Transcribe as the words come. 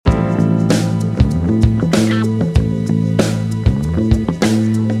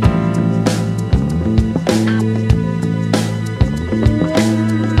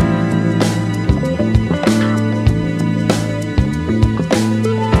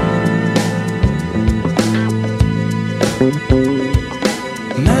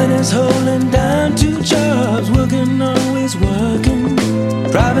Man is holding down 2 jobs, working, always working.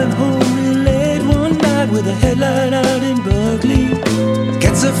 Driving home real late one night with a headlight out in Berkeley.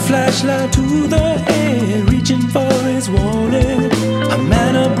 Gets a flashlight to the head, reaching for his wallet. A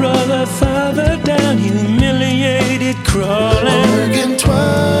man, a brother, father down, humiliated, crawling. American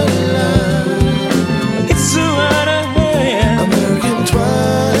twilight. It's so out of hand. American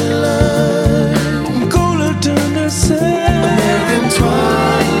twilight. Colder turned to sand. American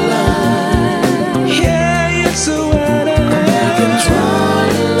twilight. Yeah, it's so out of hand. American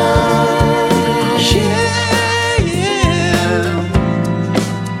twilight. Yeah, yeah.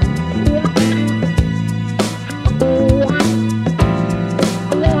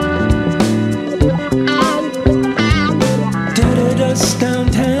 Dirty dust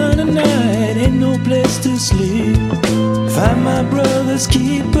downtown tonight, ain't no place to sleep. Find my brother's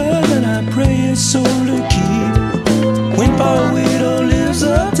keeper, then I pray his soul to keep. Windfall widow lives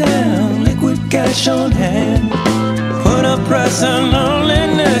uptown, liquid cash on hand. Put a price on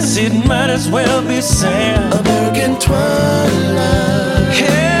loneliness, it might as well be sand. American twilight.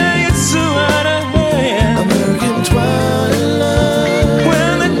 Hey, it's so out of hand. American twilight.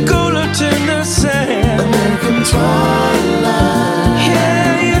 When the color turned to sand. American twilight.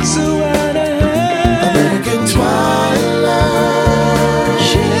 Yeah, it's so out of hand. American twilight.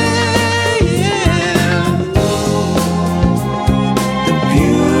 Yeah, yeah. The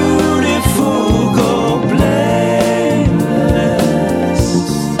beautiful go blameless.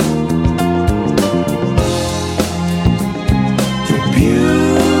 The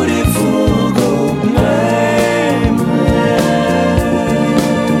beautiful go blameless.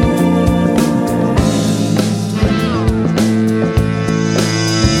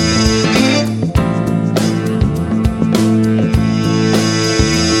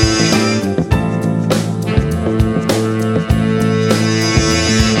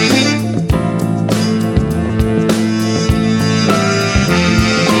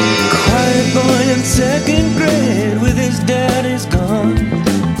 Quiet boy in 2nd grade with his daddy's gun.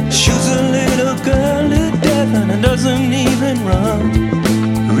 Shoots a little girl to death and it doesn't even run.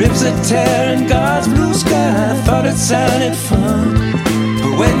 Rips a tear in God's blue sky, thought it sounded fun.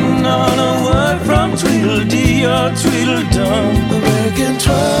 But waiting on a word from Tweedledee or Tweedledum. American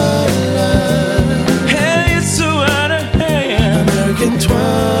twilight.